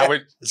 I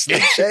would. It's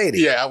like shady.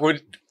 Yeah, I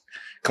would.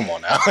 Come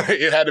on now.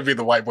 It had to be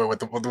the white boy with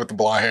the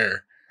blonde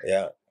hair.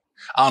 Yeah.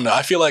 I don't know.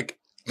 I feel like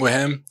with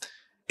him,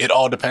 it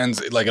all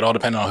depends. Like it all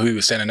depended on who he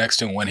was standing next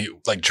to and when he,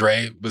 like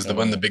Dre was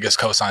one of the biggest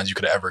cosigns you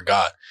could have ever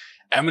got.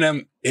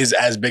 Eminem is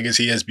as big as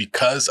he is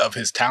because of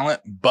his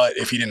talent. But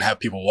if he didn't have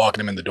people walking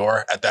him in the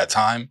door at that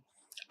time,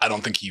 I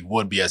don't think he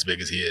would be as big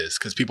as he is.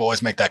 Because people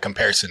always make that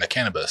comparison to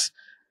Cannabis.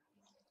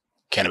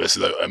 Cannabis,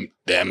 the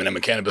Eminem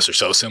and Cannabis are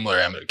so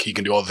similar. He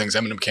can do all the things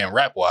Eminem can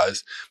rap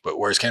wise, but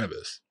where's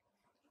Cannabis?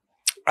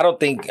 I don't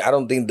think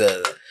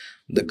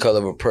the color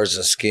of a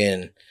person's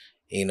skin,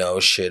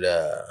 should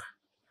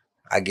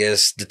I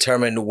guess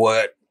determine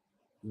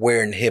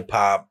where in hip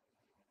hop,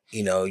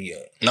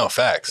 No,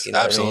 facts.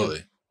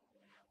 Absolutely.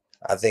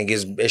 I think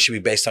it should be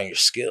based on your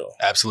skill.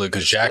 Absolutely,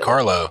 because Jack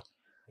Harlow.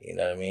 You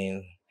know what I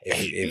mean?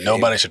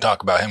 Nobody should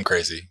talk about him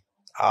crazy.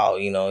 Oh,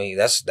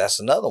 that's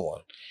another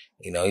one.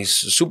 He's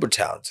super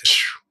talented.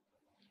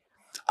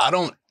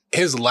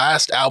 His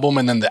last album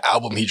and then the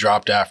album he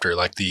dropped after,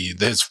 like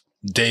his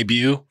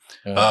debut,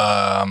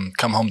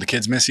 Come Home, the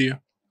Kids Miss You.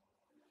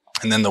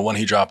 And then the one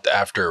he dropped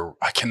after,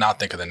 I cannot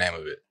think of the name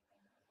of it.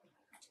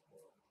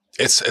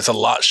 It's a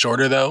lot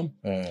shorter though,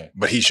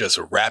 but he's just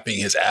rapping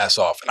his ass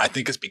off. And I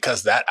think it's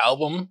because that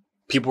album,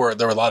 there were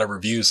a lot of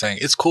reviews saying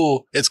it's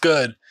cool, it's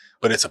good,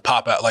 but it's a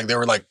pop out. Like they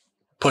were like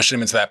pushing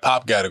him into that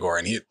pop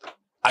category. And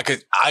I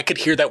could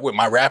hear that with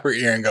my rapper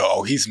ear and go,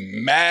 oh, he's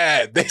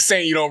mad. They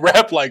saying you don't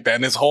rap like that.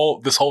 And this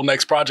whole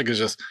next project is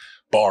just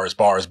bars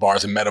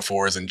and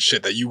metaphors and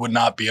shit that you would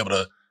not be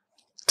able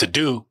to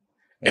do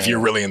if you're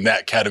really in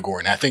that category.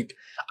 And I think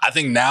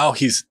now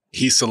he's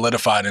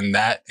solidified in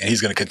that and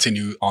he's going to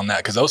continue on that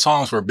because those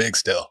songs were big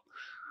still.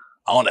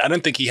 I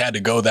didn't think he had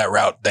to go that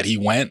route that he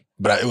went,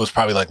 but it was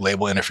probably like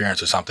label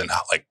interference or something.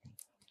 Like,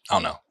 I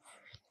don't know.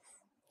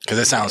 Because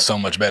it sounds so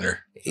much better.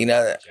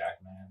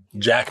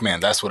 Jackman,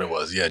 that's what it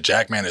was. Yeah,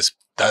 Jackman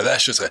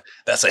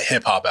that's a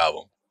hip hop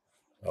album.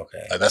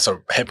 Okay. Like that's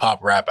a hip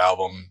hop rap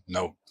album.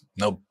 No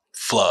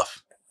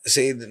fluff.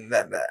 See,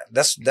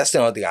 that's the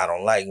only thing I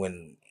don't like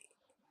when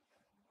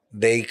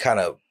they kind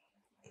of,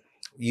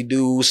 you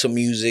do some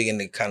music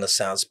and it kind of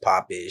sounds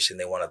pop-ish and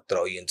they want to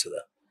throw you into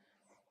the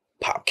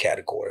pop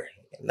category.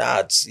 Nah,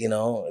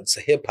 it's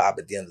a hip hop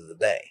at the end of the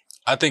day.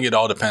 I think it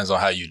all depends on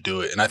how you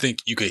do it. And I think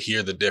you could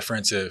hear the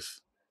difference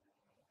if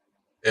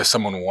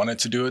someone wanted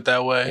to do it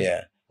that way.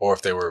 Yeah. Or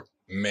if they were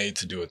made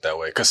to do it that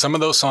way. Because some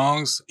of those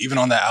songs, even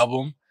on that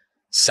album,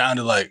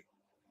 sounded like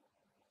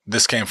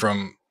this came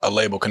from a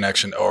label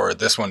connection or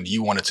this one,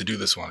 you wanted to do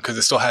this one. Because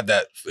it still had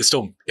that,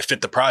 it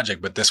fit the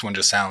project, but this one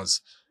just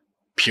sounds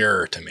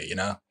pure to me,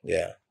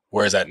 Yeah.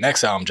 Whereas that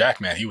next album,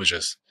 Jackman, he was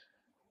just,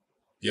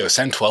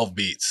 send 12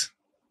 beats.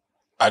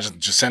 I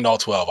just send all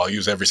 12. I'll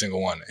use every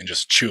single one and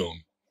just chew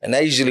them. And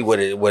that usually what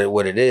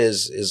it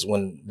is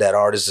when that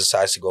artist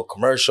decides to go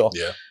commercial.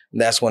 Yeah.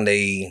 And that's when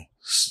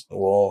he's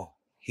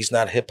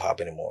not hip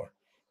hop anymore.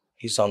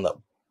 He's on the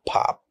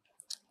pop.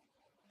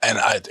 And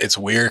it's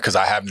weird because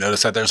I have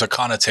noticed that there's a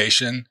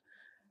connotation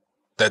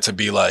that to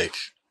be like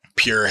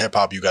pure hip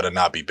hop, you got to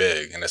not be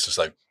big. And it's just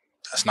like,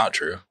 that's not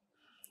true.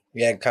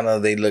 Yeah, kind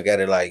of they look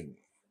at it like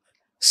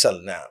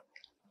selling out.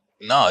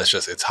 No,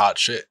 it's hot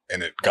shit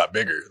and it got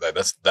bigger. Like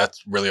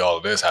that's really all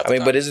it is.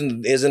 But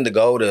isn't the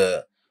goal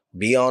to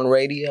be on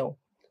radio?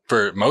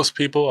 For most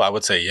people, I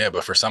would say yeah,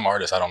 but for some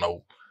artists, I don't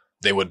know,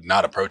 they would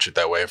not approach it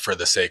that way for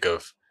the sake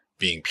of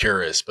being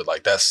purist. But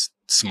like that's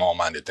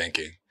small-minded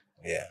thinking.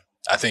 Yeah,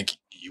 I think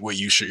what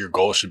your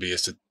goal should be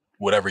is to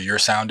whatever your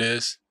sound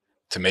is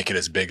to make it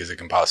as big as it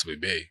can possibly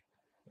be.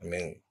 I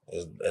mean,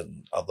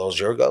 are those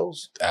your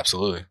goals?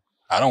 Absolutely.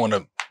 I don't want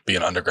to be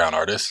an underground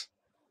artist.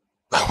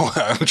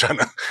 I'm trying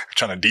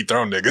to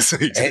dethrone niggas.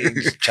 Hey,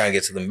 trying to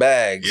get to them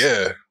bags.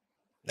 Yeah.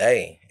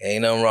 Hey,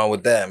 ain't nothing wrong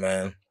with that,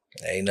 man.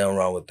 Ain't nothing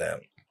wrong with that.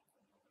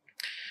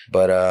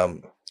 But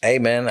hey,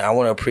 man, I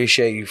want to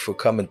appreciate you for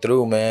coming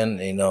through, man.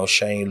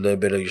 Sharing a little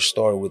bit of your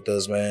story with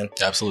us, man.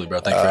 Absolutely, bro.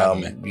 Thank you for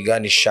having me. You got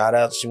any shout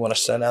outs you want to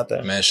send out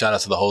there? Man, shout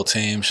out to the whole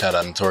team. Shout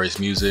out Notorious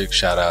Music.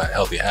 Shout out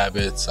Healthy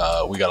Habits.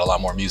 We got a lot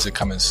more music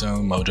coming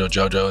soon. Mojo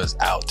Jojo is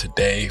out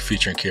today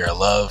featuring Kierra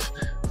Luv.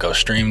 Go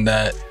stream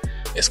that.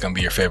 It's going to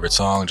be your favorite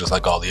song, just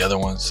like all the other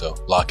ones. So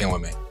lock in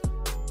with me.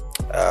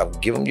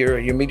 Give them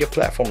your media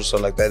platforms so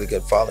like that they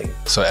can follow you.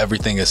 So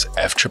everything is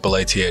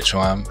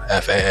FAAATHOM,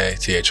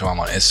 FAAATHOM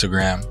on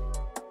Instagram,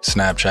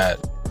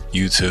 Snapchat,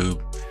 YouTube,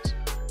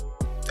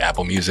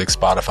 Apple Music,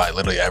 Spotify,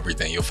 literally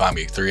everything. You'll find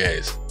me 3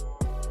 A's.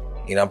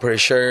 You know, I'm pretty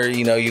sure,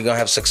 you know, you're going to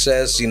have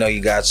success. You know,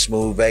 you got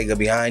Smooth Vega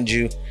behind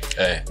you.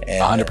 Hey,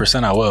 and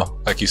 100% I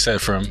will. Like you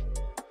said, from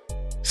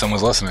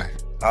someone's listening.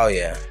 Oh,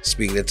 yeah.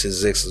 Speaking it to the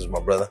Zixers, my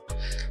brother.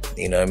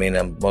 You know what I mean?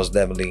 I'm most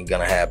definitely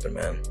going to happen,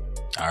 man.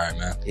 All right,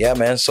 man. Yeah,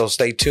 man. So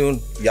stay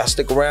tuned. Y'all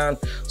stick around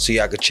so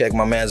y'all can check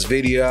my man's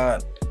video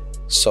out.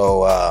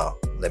 So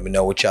let me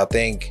know what y'all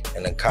think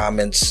in the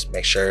comments.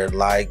 Make sure to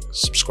like,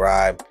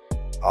 subscribe,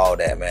 all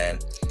that, man.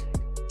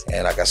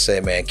 And like I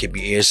said, man, keep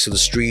your ears to the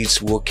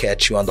streets. We'll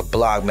catch you on the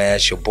block, man.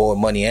 It's your boy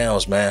Money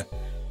Elms, man.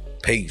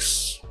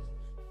 Peace.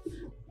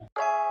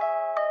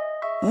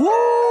 Woo!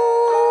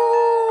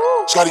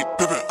 Scotty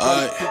Pippen.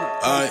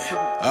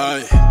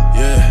 Alright,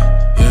 yeah.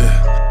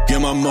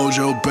 Get my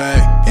mojo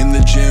back. In the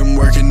gym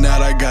working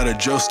out, I got a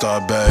Joe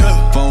Star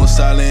bag. Phone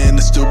silent in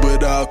the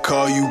stupid, I'll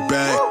call you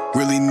back.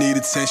 Really need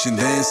attention,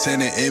 then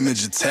send an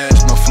image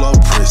attached. My flow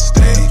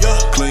pristine,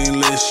 clean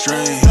list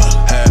string.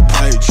 Had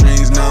pipe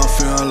dreams, now I'm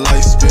feeling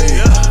like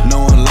speed. No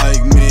one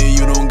like me,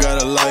 you don't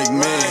gotta like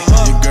me.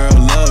 Your girl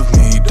love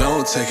me,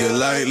 don't take it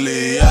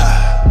lightly.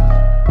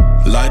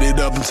 Light it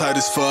up and tight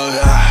as fuck.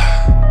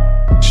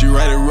 She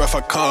write it rough,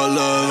 I call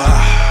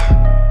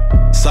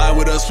love. Side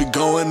with us, we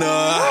going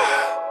up.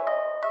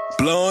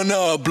 Blowing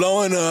up.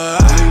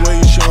 Only way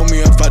you show me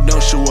if I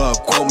don't show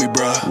up, quote me,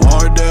 bruh.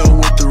 Wardell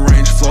with the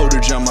range floater,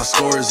 jump my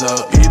scores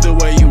up. Either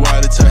way, you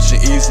out of touch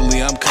and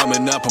easily. I'm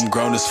coming up, I'm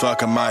grown as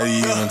fuck. I might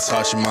even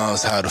touch your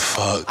moms, how the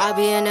fuck? I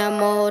be in that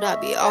mode, I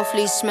be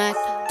awfully smacked.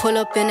 Pull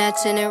up in that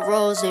tinted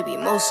rolls, they be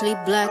mostly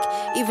black.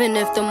 Even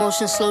if the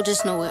motion slow,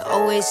 just know it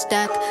always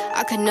stack.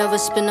 I could never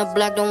spin a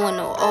black, don't want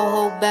no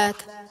hold back.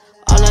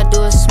 All I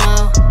do is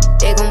smile.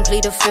 They gon'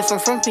 plead the fifth. I'm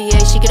from PA,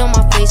 she get on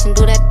my face and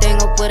do that thing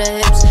up with her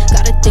hips.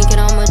 Gotta thinkin'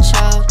 I'm a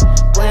child.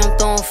 Way I'm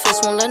throwing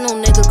fists, won't let no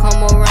nigga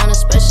come around,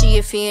 especially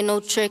if he ain't no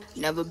trick.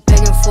 Never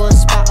begging for a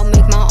spot, I'll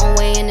make my own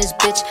way in this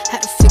bitch.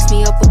 Had to fix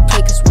me up a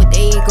plate, cause what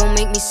they eat gon'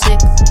 make me sick.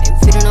 Ain't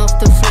feeding off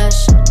the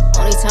flesh.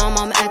 Only time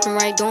I'm acting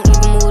right, don't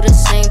even move the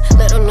same.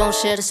 Let alone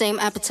share the same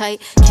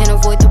appetite. Can't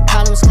avoid the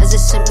problems, cause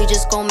it's simply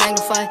just gon'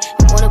 magnify.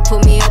 You wanna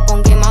put me up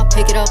on game, I'll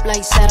pick it up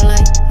like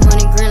satellite.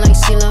 Money green like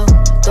CeeLo.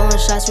 Throwing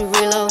shots, we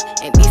reload.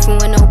 Ain't beefing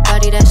with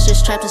nobody, that's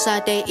just trapped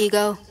inside their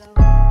ego.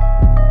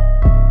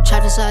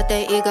 Trapped inside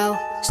their ego.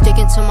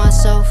 Sticking to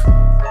myself,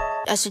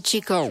 that's a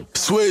Chico.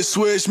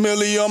 Switch,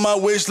 Millie on my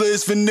wish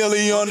list. Vanilla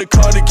on the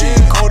cardigan.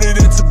 Coated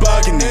in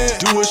toboggan.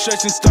 Do a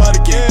stretch and start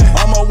again.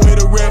 On my way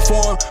to red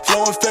form.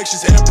 Flow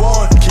infectious,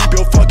 airborne. Keep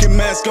your fucking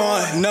mask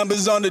on.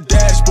 Numbers on the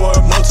dashboard.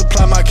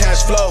 Multiply my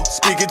cash flow.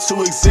 Speaking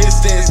to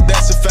existence,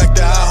 that's a fact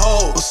that I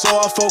hold. So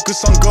I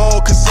focus on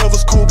gold, cause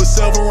silver's cool, but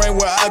silver ain't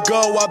where I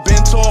go. I've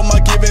been told my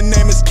given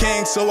name is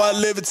king, so I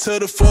live it to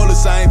the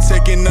fullest. I ain't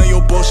taking none of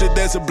your bullshit,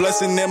 there's a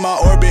blessing in my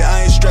orbit.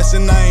 I ain't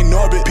stressing, I ain't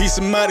orbit. Peace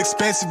of mind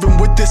expensive, and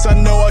with this I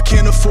know I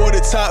can't afford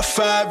it. Top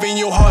 5 in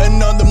your heart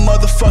and on the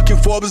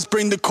motherfucking Forbes.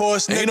 Bring the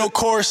chorus, ain't no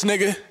chorus,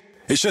 nigga.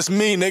 It's just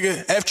me,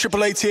 nigga.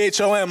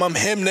 FAAATHOM, I'm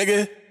him,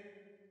 nigga.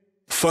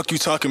 Fuck you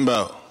talking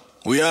about?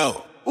 We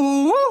out.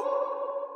 Ooh.